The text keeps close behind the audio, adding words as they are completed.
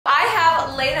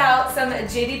some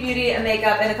Jatie Beauty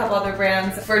makeup and a couple other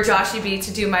brands for Joshy B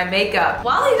to do my makeup.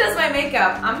 While he does my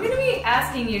makeup, I'm gonna be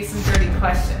asking you some dirty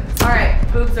questions. All right,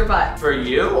 boobs or butt? For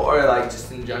you or like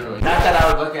just in general? Not that I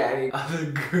would look at any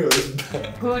other girl's butt.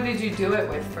 Who did you do it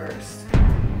with first?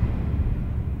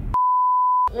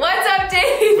 What's up,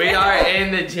 Jatie? We are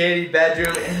in the Jatie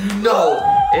bedroom and you know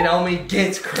it only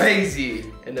gets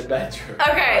crazy in the bedroom.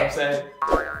 Okay. You know what I'm saying?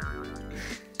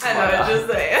 I know,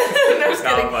 just saying. No, just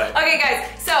kidding. Okay,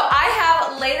 guys, so I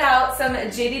have laid out some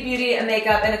Jatie Beauty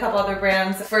makeup and a couple other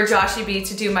brands for Joshy B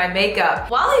to do my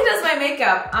makeup. While he does my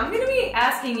makeup, I'm gonna be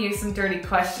asking you some dirty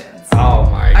questions. Oh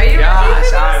my Are you ready for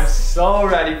this? I'm so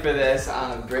ready for this.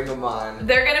 Bring them on.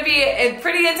 They're gonna be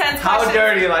pretty intense How questions.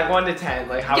 dirty? Like 1 to 10?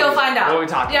 Like how? You'll find out. What are we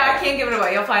talking Yeah, about? I can't give it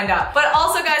away. You'll find out. But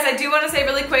also, guys, I do want to say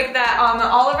really quick that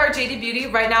all of our Jatie Beauty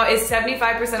right now is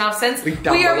 75% off since we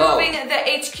are moving the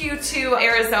HQ to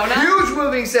Arizona. Huge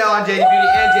moving sale on Jatie Beauty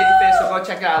and Jatie Face, so go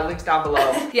check it out. Links down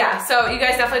below. Yeah, so you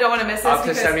guys definitely don't want to miss this. Up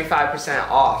to 75%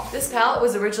 off. This palette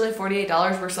was originally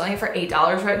 $48. We're selling it for $8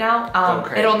 right now.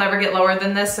 Okay. It'll never get lower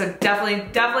than this, so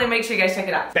definitely make sure you guys check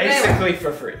it out. Basically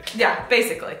for free. Yeah,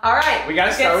 basically. All right. We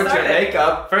gotta start with your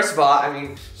makeup. First of all, I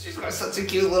mean, she's got such a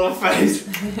cute little face.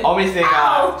 Only thing,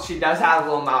 she does have a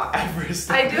little Mount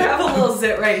Everest. I do have a little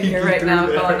zit right here right now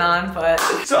going on, but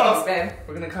so, thanks, babe.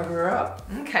 We're gonna cover her up.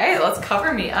 Okay, let's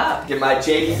cover me up. Get my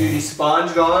Jatie Beauty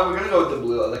sponge going. We're gonna go with the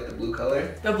blue. I like the blue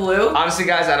color. The blue? Honestly,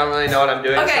 guys, I don't really know what I'm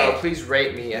doing, okay. so please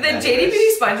rate me. The Jatie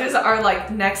Beauty sponges are like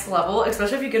next level,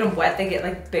 especially if you get them wet, they get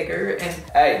like bigger and...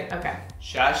 Hey. Okay.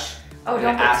 Shush. Oh,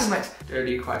 don't put too much.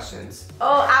 Dirty questions. Oh,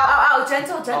 ow, ow, ow.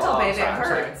 Gentle, baby. Sorry, it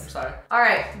hurts. I'm sorry. All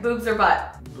right, boobs or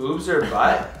butt? Boobs or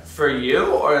butt? For you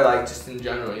or like just in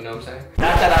general, you know what I'm saying?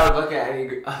 Not that I would look at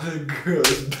any other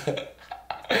girl's butt.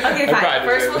 Okay, fine.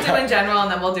 First we'll do in general and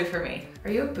then we'll do for me.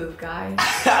 Are you a boob guy?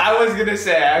 I was gonna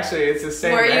say, actually, it's the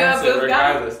same answer you a boob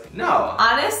regardless. Guy? No.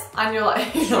 Honest? On your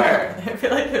life? Swear. I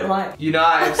feel like you're lying. You know,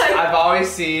 I've always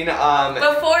seen,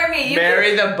 before me,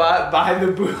 marry the butt by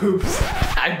the boobs.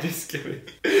 I'm just kidding.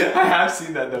 I have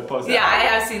seen that though posted. Yeah, I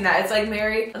have seen that. It's like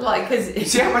marry, like, cause... You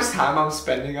see how much time I'm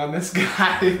spending on this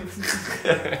guy?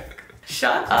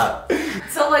 Shut up.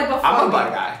 So like before I'm a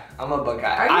butt guy. I'm a butt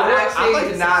guy. Are you actually? I'm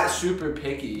like not super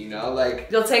picky, you know, like.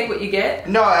 You'll take what you get?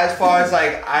 No, as far as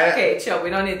like Okay, chill. We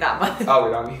don't need that much. Oh,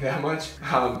 we don't need that much.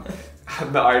 I'm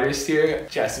the artist here,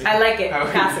 Jesse. I like it.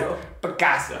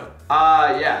 Picasso.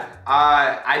 Yeah.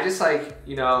 I just like,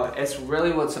 you know, it's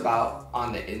really what's about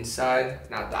on the inside,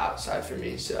 not the outside for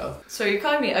me. So. So you're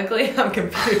calling me ugly? I'm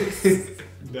confused.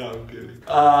 No, I'm kidding.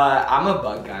 I'm a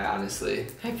butt guy, honestly.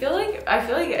 I feel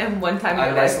like in one time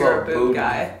you guys were a boob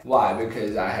guy. Why?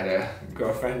 Because I had a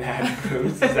girlfriend that had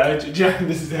boobs. Is that what you're trying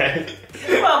to say?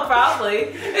 Well,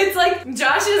 probably. It's like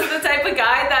Josh is the type of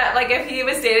guy that like if he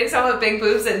was dating someone with big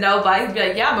boobs and no butt, he'd be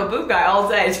like, yeah, I'm a boob guy all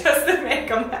day just to make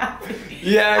him happy.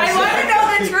 Yeah, exactly. I want to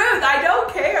know the truth. I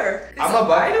don't care. I'm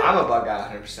a butt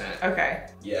guy 100%. Okay.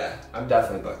 Yeah, I'm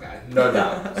definitely a butt guy. No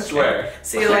doubt. Okay. I swear.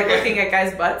 So you like looking at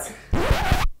guys' butts?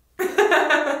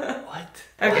 What?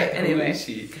 Okay, anyway.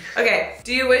 Okay,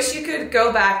 do you wish you could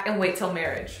go back and wait till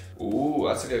marriage? Ooh,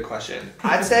 that's a good question.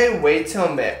 I'd say wait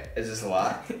till marriage. Is this a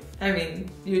lot? I mean,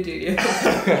 you do you.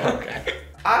 Okay.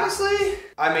 Honestly,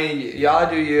 I mean, y'all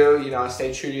do you, you know,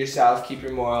 stay true to yourself, keep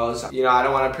your morals. You know, I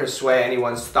don't want to persuade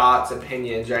anyone's thoughts,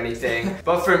 opinions, or anything.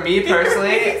 But for me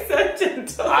personally, so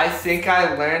gentle. I think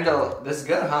I learned this is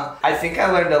good, huh? I think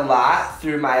I learned a lot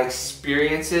through my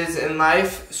experiences in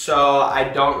life, so I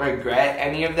don't regret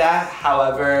any of that.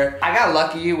 However, I got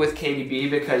lucky with Katie B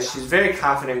because she's a very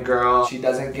confident girl. She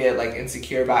doesn't get like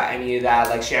insecure about any of that.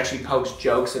 Like she actually pokes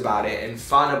jokes about it and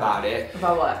fun about it.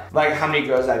 About what? Like how many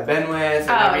girls I've been with and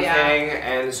everything. Yeah.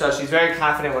 And so she's very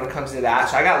confident when it comes to that.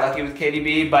 So I got lucky with Katie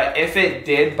B, but if it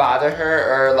did bother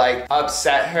her or like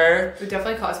upset her, it would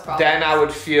definitely cause problems. Then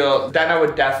I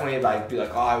would definitely like be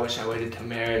like, oh, I wish I waited till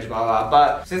marriage, blah, blah.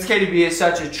 But since Katie B is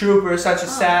such a trooper, such a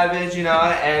savage, you know,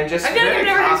 and just very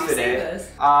confident,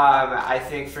 I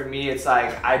think for me, it's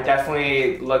like, I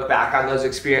definitely look back on those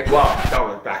experiences. Well, don't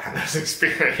look back on those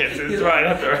experiences, right?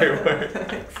 Not the right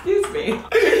word. Excuse me.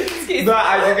 Excuse me. But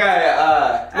I think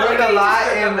I learned a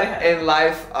lot in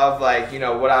life of like, you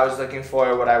know, what I was looking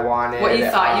for, what I wanted. What you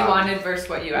thought you wanted versus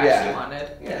what you actually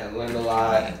wanted. Yeah, learned a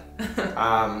lot.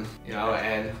 You know,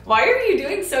 and why are you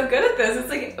doing so good at this? It's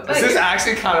like this is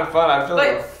actually kind of fun. I feel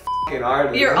like a fucking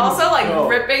artist. You're also like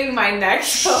ripping my neck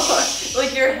so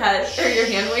like your head or your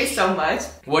hand weighs so much.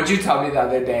 What'd you tell me the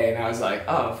other day? And I was like,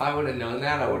 oh, if I would have known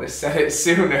that, I would have said it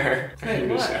sooner. Hey, you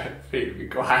just said, be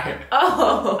quiet.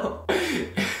 Oh.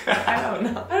 I don't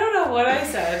know. I don't know what I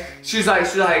said. She's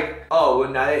like, oh, well,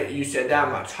 now that you said that,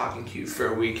 I'm not talking to you for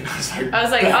a week. And I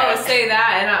was like, oh, say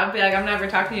that. And I'll be like, I'm never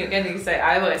talking to you again. And you say,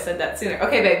 I would have said that sooner.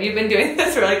 Okay, babe, you've been doing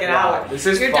this for like an hour. This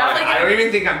is fun. I don't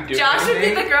even think I'm doing Josh anything.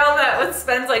 would be the girl that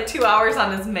spends like 2 hours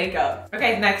on his makeup.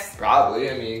 Okay, next. Probably.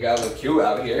 I mean, you gotta look cute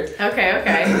out here.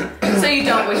 Okay. So you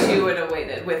don't wish you would have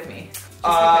waited with me?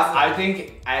 I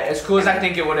think, as cool as I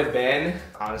think it would have been,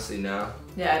 honestly, no.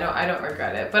 Yeah, I don't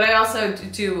regret it. But I also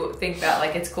do think that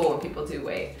like it's cool when people do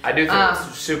wait. I do think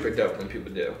it's super dope when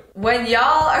people do. When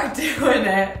y'all are doing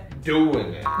it.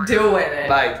 Doing it.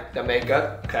 Like the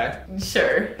makeup, okay?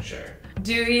 Sure.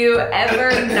 Do you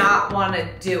ever not want to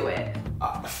do it?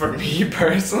 For me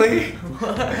personally,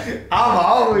 I'm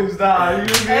always not. You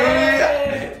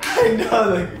mean? I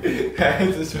know that.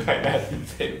 This right now you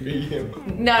say me.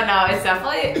 No, it's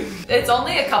definitely. It's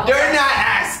only a couple. They're not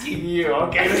asking you,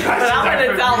 okay? But I'm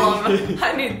gonna tell them.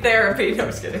 I need therapy. No, I'm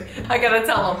just kidding. I gotta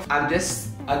tell them. I'm just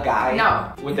a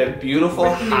guy with a beautiful,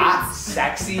 hot,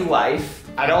 sexy wife.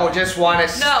 I don't just want to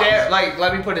stare, like,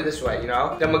 let me put it this way, you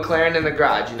know? The McLaren in the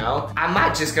garage, you know? I'm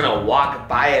not just gonna walk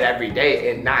by it every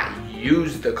day and not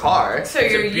use the car. So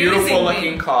it's you're a beautiful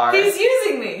looking car. He's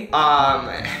using me.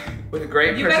 With a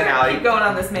great you personality. Better keep going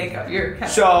on this makeup.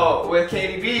 So with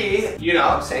Katie B, you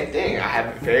know, same thing. I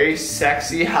have a very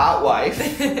sexy, hot wife.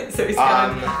 So he's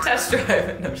gonna test drive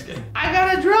it. No, I'm just kidding. I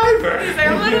got a driver. He's like,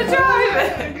 I'm gonna drive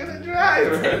it. I got a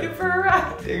driver. Take it for a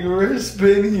ride. Take it for a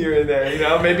spin here and there. You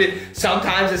know, maybe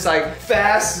sometimes it's like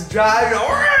fast drive.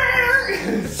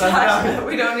 Sometimes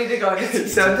we don't need to go into detail.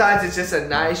 Sometimes it's just a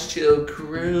nice chill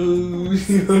cruise.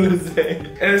 You know what I'm saying?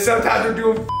 And then sometimes we're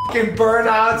doing fucking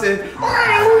burnouts and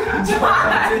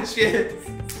and shit.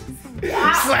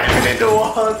 Slamming into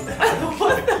walls.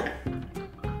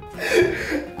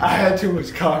 I had too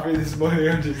much coffee this morning,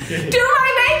 I'm just kidding. Do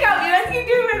my makeup! You asked me to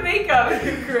do my makeup.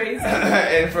 You're crazy.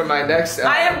 And for my next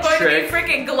I am going to be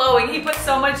freaking glowing. He put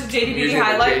so much JD Beauty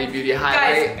highlight. JD Beauty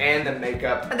highlight and the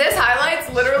makeup. This highlight's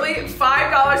literally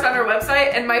 $5 on our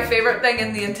website and my favorite thing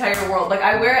in the entire world. Like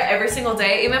I wear it every single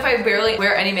day. Even if I barely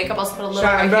wear any makeup, I'll just put a little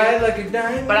Shine right bright like a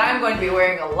diamond. But I'm going to be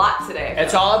wearing a lot today.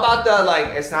 It's all about the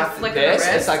like, it's not this,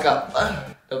 it's like a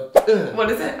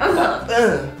what is it?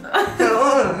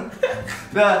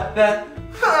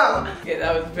 Okay,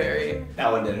 that was very...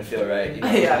 That one didn't feel right. You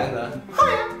know, yeah.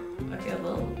 Okay, a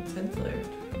little tinsler.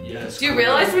 Yes, do you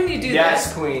realize when you do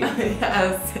yes, queen.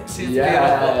 Yes, she's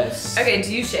beautiful. Okay,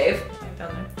 do you shave?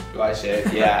 Down there. Do I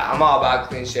shave? Yeah, I'm all about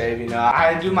clean shave, you know.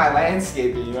 I do my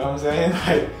landscaping, you know what I'm saying?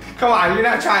 Like, come on, you're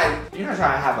not trying to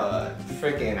have a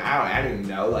freaking, I don't even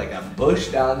know, like a bush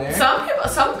down there.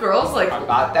 Some girls like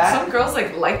about that. Some girls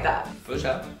like that. Push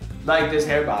up. Like, does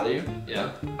hair bother you?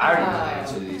 Yeah. I already know the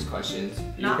answer to these questions.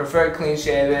 You prefer clean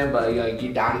shaven, but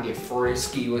you down to get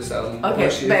frisky with some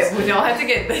bushes. Babe, we don't have to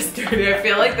get this dirty. I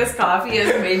feel like this coffee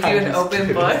has made you an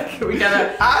open book. We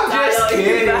gotta. I'm just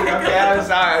kidding. Okay, I'm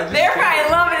sorry. They're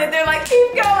probably loving it. They're like,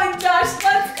 keep going, Josh.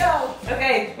 Let's go.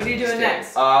 Okay, what are you doing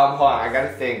next? Hold on. I gotta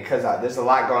think because there's a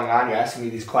lot going on. You're asking me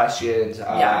these questions.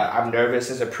 I'm nervous.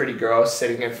 There's a pretty girl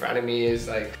sitting in front of me. Is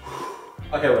like.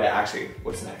 Okay, wait, actually,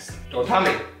 what's next? Don't tell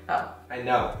me. Oh. I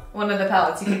know. One of the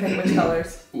palettes, you can pick which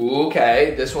colors.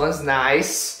 Okay, this one's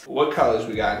nice. What colors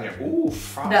we got in here? Ooh,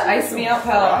 frosty. The Ice Me Out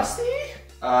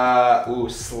palette. Ooh,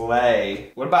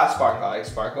 slay. What about sparkle? Like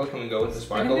sparkle? Can we go with the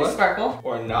sparkle look? Sparkle.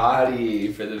 Or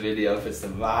naughty for the video if it's the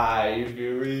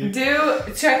vibe.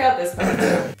 Check out this one.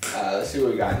 Let's see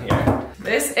what we got in here.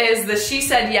 This is the She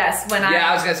Said Yes when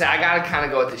I was gonna say, I gotta kinda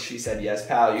go with the She Said Yes,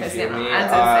 pal. You feel me?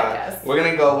 Yes. We're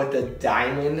gonna go with the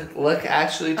diamond look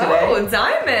actually today. Oh,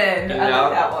 diamond. I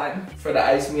like that one. For the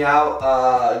Ice Me Out,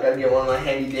 gotta get one of my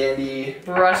handy dandy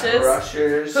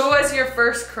brushers. Who was your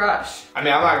first crush? I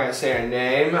mean, I'm not gonna say her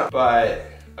name, but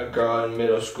a girl in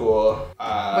middle school.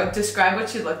 But describe what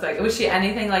she looked like. Was she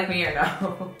anything like me or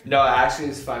no? No, actually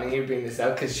it's funny you bring this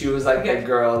up because she was like the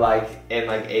girl like in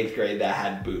like 8th grade that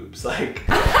had boobs. Like,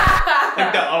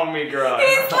 like the only girl.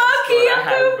 He's lucky a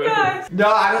boob guy.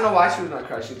 No, I don't know why she was my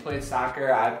crush. She played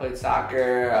soccer, I played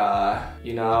soccer,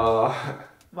 you know.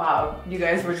 Wow, you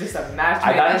guys were just a match.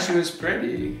 I thought she was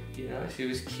pretty. You know, she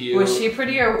was cute. Was she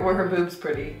pretty or were her boobs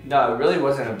pretty? No, it really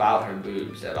wasn't about her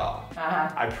boobs at all.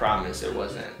 I promise it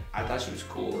wasn't. I thought she was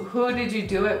cool. Who did you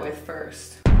do it with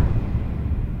first?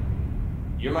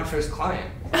 You're my first client.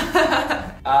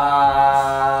 About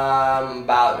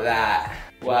that.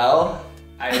 Well,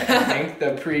 I think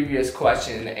the previous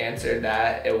question answered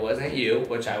that it wasn't you,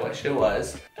 which I wish it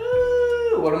was.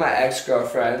 One of my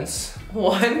ex-girlfriends.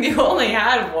 One? You only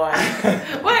had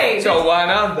one. Wait. So one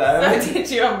of them. So did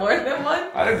you have more than one?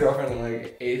 I had a girlfriend in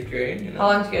like 8th grade, you know. How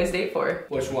long did you guys date for?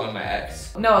 Which one, my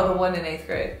ex? No, the one in 8th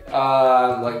grade.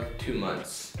 Like 2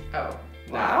 months. Oh.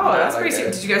 Wow, that's pretty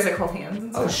sweet. Did you guys like hold hands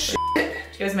and stuff? Oh shit.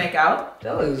 Did you guys make out?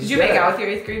 That was Did you make out with your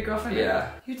 8th grade girlfriend?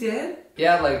 Yeah. You did?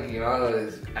 Yeah, like, you know, it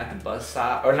was at the bus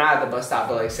stop. Or not at the bus stop,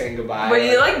 but like saying goodbye. Were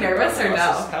you like nervous or no?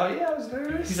 Hell yeah, I was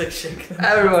nervous. He's like shaking.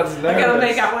 Everyone's nervous. I gotta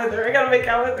make out with her. I gotta make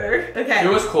out with her. Okay. She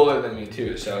was cooler than me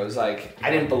too, so it was like, I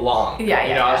didn't belong. Yeah,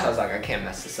 you know, so I was like, I can't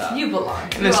mess this up. You belong.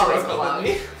 And you then always she broke belong. up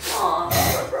with me.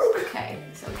 Aww. Okay,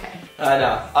 it's okay. I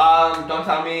know. Don't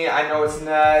tell me. I know what's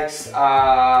next.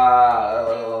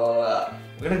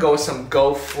 We're gonna go with some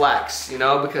Go Flex, you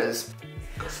know, because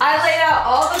I laid out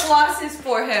all the glosses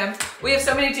for him. We have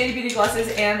so many Jatie Beauty glosses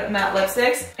and matte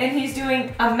lipsticks, and he's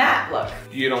doing a matte look.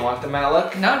 You don't want the matte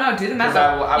look? No, do the matte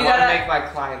look. I want to make my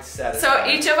clients satisfied.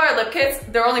 So each of our lip kits,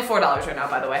 they're only $4 right now,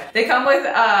 by the way. They come with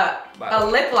a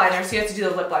lip liner, so you have to do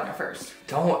the lip liner first.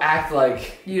 Don't act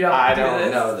like you don't. I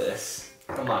don't know this.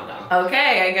 Come on now.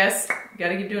 Okay, I guess you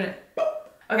gotta keep doing it.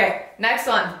 Okay, next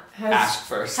one. Ask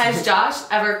first. Has Josh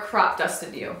ever crop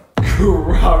dusted you?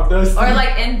 Crop dusted? Or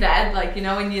like in bed, like, you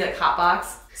know, when you like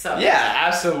hotbox? So. Yeah,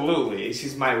 absolutely.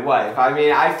 She's my wife. I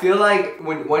mean, I feel like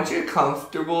once you're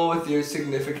comfortable with your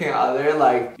significant other,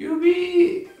 like, you'll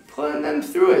be putting them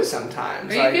through it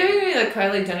sometimes. Are you giving me like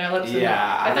Kylie Jenner lips?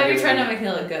 Yeah. I thought you were trying to make me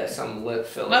look good. Some lip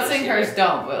fillers. I'm not saying hers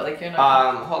don't, but like you're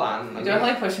not. Hold on. You're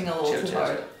definitely pushing a little too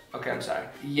hard. Okay, I'm sorry.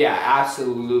 Yeah,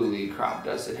 absolutely crop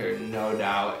dusted her, no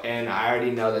doubt. And I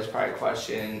already know this probably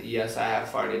question. Yes, I have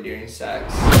farted during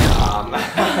sex.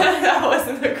 That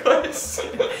wasn't the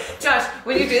question. Josh,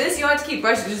 when you do this, you don't have to keep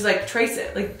brushing. Just like trace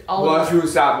it, like all well, over. if you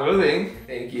stop moving.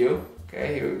 Thank you.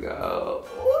 Okay, here we go.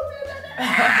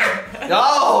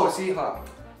 No, see, huh?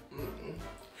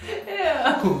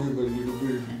 Yeah.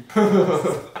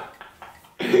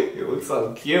 You look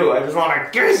so cute. I just want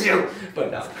to kiss you. But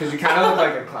no, because you kind of look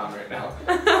like a clown right now.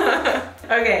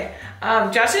 Okay.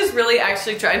 Josh is really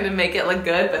actually trying to make it look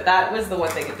good, but that was the one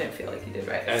thing it didn't feel like you did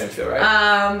right. I didn't feel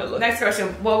right. Next question.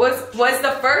 What was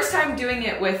the first time doing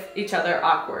it with each other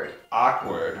awkward?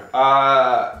 Awkward.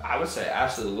 I would say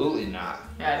absolutely not.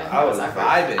 Yeah, I didn't think I it was awkward.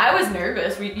 vibing. I was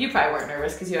nervous. You probably weren't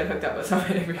nervous because you had hooked up with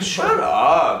somebody. Shut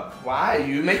up. Why?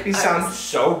 You make me sound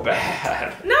so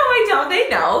bad. No, I don't. They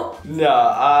know.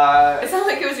 No, It sounds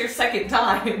like it was your second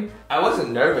time. I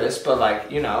wasn't nervous, but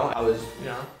like, you know, I was, you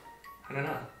know, I don't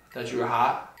know. Thought you were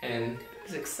hot and I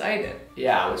was excited.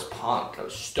 yeah, I was pumped. I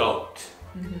was stoked.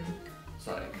 It's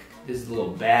like, this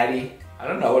little baddie. I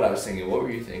don't know what I was thinking. What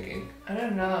were you thinking? I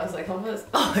don't know. I was like, hold this.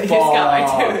 Oh, you just got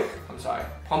my tooth. I'm sorry.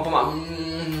 Pump them up.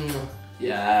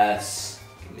 Yes.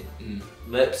 Give me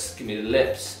lips. Give me the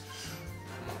lips.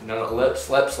 No, lips.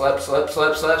 More lips. You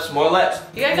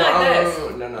gotta go like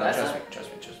this. No, trust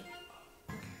me.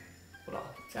 Hold on.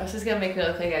 Josh is gonna make me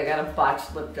look like I got a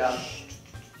botched lip job.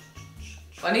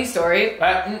 Funny story.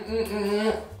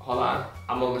 Hold on.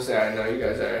 I'm almost there. I know you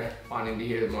guys are wanting to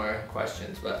hear more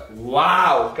questions, but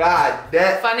wow, God,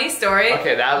 that. Funny story.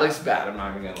 Okay, that looks bad. I'm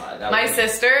not even gonna lie. My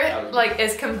sister like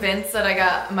is convinced that I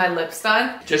got my lips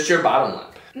done. Just your bottom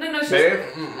lip. No, she's.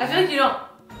 I feel like you don't.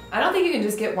 I don't think you can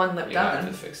just get one lip You done. have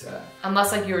to fix that.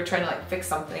 Unless like you were trying to like fix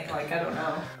something, like I don't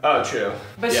know. Oh, true.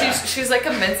 But yeah. she's like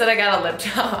convinced that I got a lip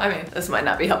job. I mean, this might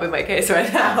not be helping my case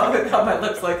right now with how my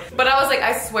lips look. But I was like,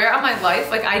 I swear on my life,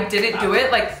 like I didn't do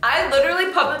it. Like I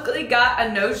literally publicly got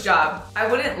a nose job. I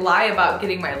wouldn't lie about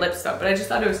getting my lips done, but I just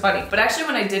thought it was funny. But actually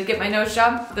when I did get my nose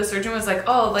job, the surgeon was like,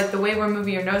 oh, like the way we're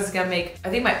moving your nose is gonna make, I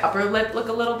think my upper lip look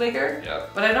a little bigger. Yeah.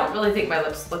 But I don't really think my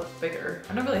lips look bigger.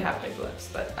 I don't really have big lips,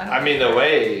 but I don't I mean, the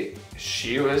way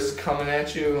she was coming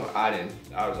at you, I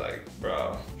was like,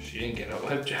 bro, she didn't get a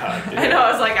lip job. Dude. I know,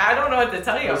 I was like, I don't know what to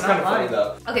tell you. It's I'm kind not of funny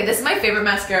lying. though. Okay, this is my favorite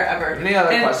mascara ever. Any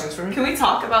other questions for me? Can we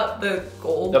talk about the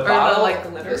gold The or bottle, the like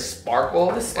glitter? the sparkle.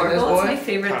 The sparkle is my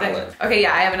favorite thing. Okay,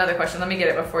 yeah, I have another question. Let me get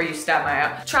it before you stab my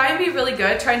eye. Try and be really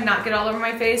good. Try and not get all over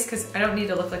my face because I don't need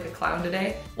to look like a clown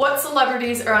today. What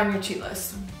celebrities are on your cheat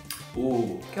list?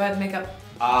 Ooh. Go ahead and make up.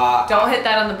 Don't hit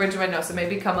that on the bridge of my nose, so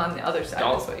maybe come on the other side.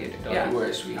 That's what you do. Don't you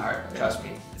worry, sweetheart. Trust me.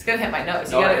 It's gonna hit my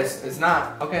nose. No, it's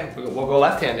not. Okay, we'll go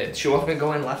left-handed. She wants me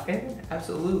going left-handed?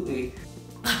 Absolutely.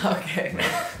 Okay.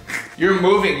 You're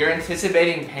moving. You're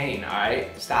anticipating pain, all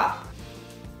right? Stop.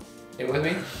 You with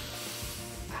me?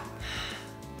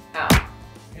 Ow.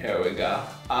 Here we go.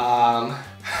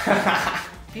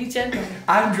 Be gentle.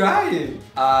 I'm trying.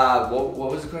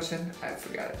 What was the question? I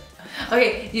forgot it.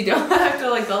 Okay, you don't have to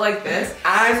like go like this.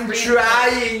 I'm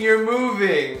trying. You're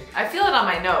moving. I feel it on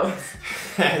my nose.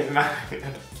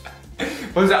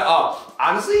 What was that? Oh,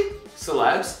 honestly,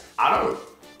 celebs. I don't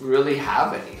really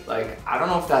have any. Like, I don't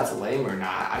know if that's lame or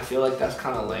not. I feel like that's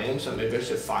kind of lame, so maybe I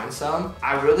should find some.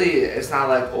 It's not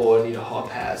like, oh, I need a hall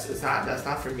pass. That's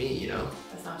not for me, you know?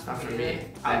 That's not for me.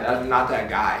 I'm not that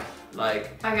guy.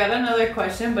 Like, I got another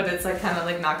question, but it's like kind of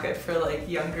like not good for like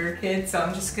younger kids, so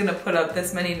I'm just gonna put up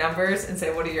this many numbers and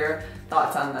say, what are your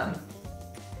thoughts on them?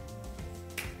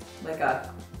 Like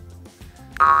a...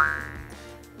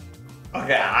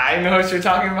 Okay, I know what you're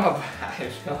talking about,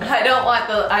 but I don't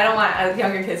want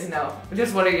younger kids to know.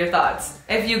 Just what are your thoughts?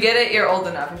 If you get it, you're old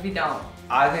enough. If you don't.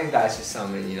 I think that's just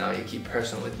something, you know, you keep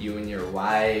personal with you and your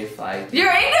wife, like. You're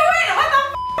into it? What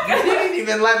the f? You didn't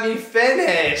even let me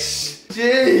finish.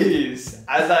 Jeez.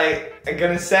 I was like,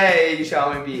 gonna say you should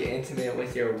only be intimate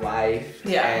with your wife.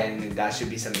 Yeah. And that should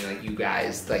be something like you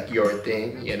guys, like your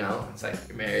thing, you know? It's like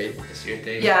you're married, it's your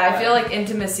thing. Yeah, I feel like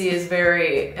intimacy is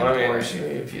very important. I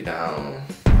mean, if you don't.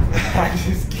 I'm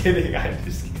just kidding.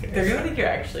 They're gonna think you're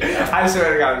actually. I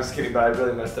swear to God, I'm just kidding, but I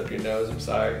really messed up your nose. I'm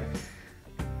sorry.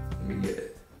 Let me get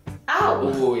it. Ow!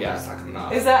 Ooh, yeah, it's not coming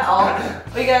off. Is that all?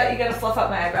 Oh, you gotta fluff up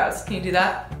my eyebrows. Can you do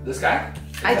that? This guy?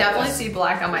 I definitely see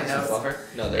black on my nose. Fluffer?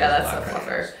 No, there's yeah, that's black the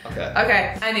fluffer. Okay.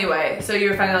 Okay. Anyway, so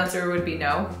your final answer would be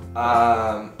no.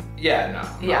 Yeah,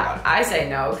 no. Yeah, I say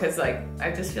no because like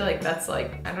I just feel like that's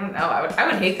like I don't know. I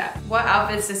would hate that. What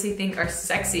outfits does he think are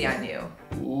sexy on you?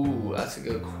 Ooh, that's a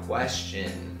good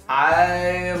question.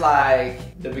 I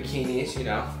like the bikinis, you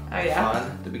know. Oh yeah.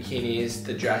 Fun. The bikinis,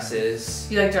 the dresses.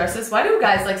 You like dresses? Why do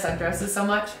guys like sundresses so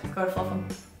much? Go to fluff them.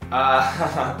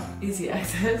 Easy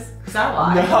access. Is that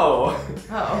why? No.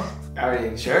 Oh. I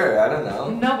mean, sure, I don't know.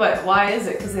 No, but why is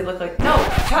it? Because they look like, no,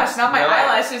 gosh, not my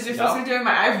eyelashes. You're supposed to be doing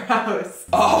my eyebrows.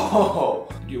 Oh.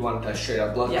 Do you want that straight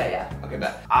up look? Yeah. Okay,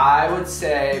 bet. I would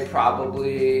say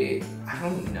probably, I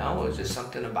don't know, it's just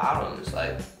something about them. It's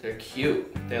like, they're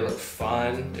cute. They look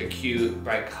fun. They're cute,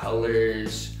 bright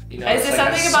colors. You know, is there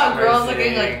like something about girls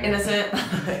looking like innocent?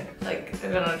 Like, I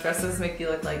don't know, dresses make you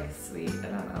look like sweet. I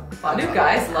don't know. A lot of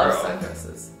guys love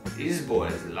sundresses. These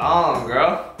boys long,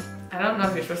 girl. I don't know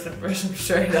if you're supposed to brush them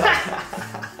straight up.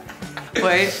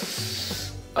 Wait.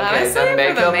 Okay, the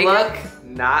makeup look,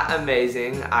 not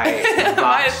amazing. My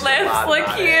lips look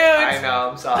huge. I know,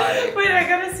 I'm sorry. Wait, I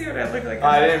gotta see what I look like.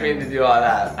 I didn't mean to do all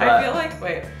that. I feel like,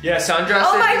 wait. Yeah, sundresses,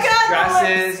 oh my God,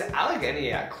 dresses. I like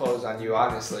any clothes on you,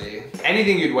 honestly.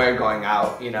 Anything you'd wear going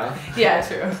out, you know? Yeah,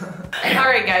 true.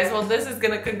 Alright guys, well this is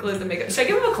gonna conclude the makeup. Should I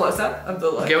give him a close-up of the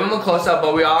look? Give him a close-up,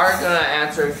 but we are gonna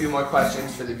answer a few more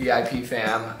questions for the VIP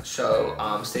fam. So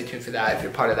stay tuned for that if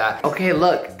you're part of that. Okay,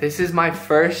 look, this is my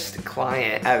first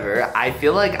client ever. I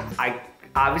feel like I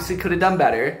obviously could have done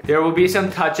better. There will be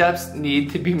some touch-ups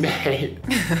need to be made.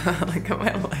 Look at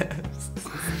my lips.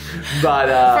 But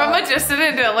from a distance,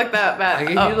 it didn't look that bad. I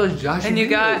gave you those Josh. And you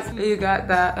got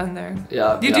that on there.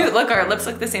 Yeah. You do look. Our lips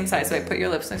look the same size. Wait, put your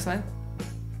lips next to mine.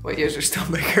 Wait, yours are still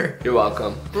bigger. You're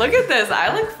welcome. Look at this.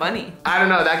 I look funny. I don't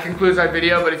know. That concludes our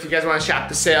video. But if you guys want to shop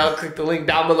the sale, click the link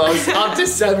down below. It's up to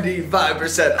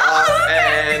 75% off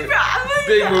and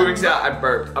big moving sale. I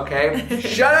burped. Okay.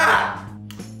 Shut up.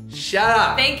 Shut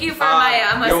up. Thank you for my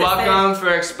assistant. You're welcome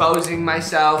for exposing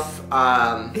myself.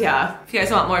 Yeah, if you guys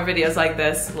want more videos like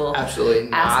this, we'll absolutely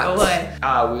ask away.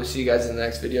 We'll see you guys in the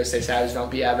next video. Stay savage,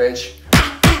 don't be average.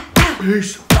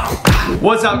 Peace.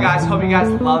 What's up, guys? Hope you guys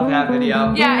loved that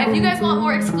video. Yeah, if you guys want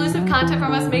more exclusive content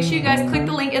from us, make sure you guys click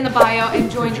the link in the bio and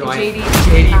join Jatie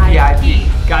VIP.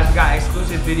 Guys, we got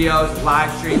exclusive videos,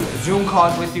 live streams, Zoom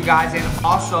calls with you guys, and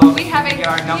also we have a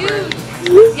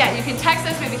huge, yeah, you can text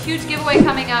us. We have a huge giveaway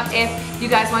coming up if you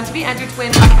guys want to be entered to win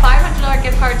a $500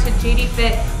 gift card to Jatie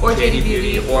Fit or Jatie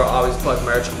Beauty or Always Plug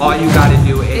merch. All you gotta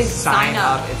do is sign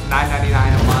up. It's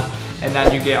 $9.99 a month. And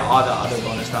then you get all the other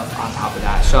bonus stuff on top of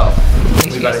that. So,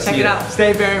 we better check it out.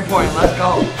 Stay very important. Let's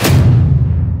go.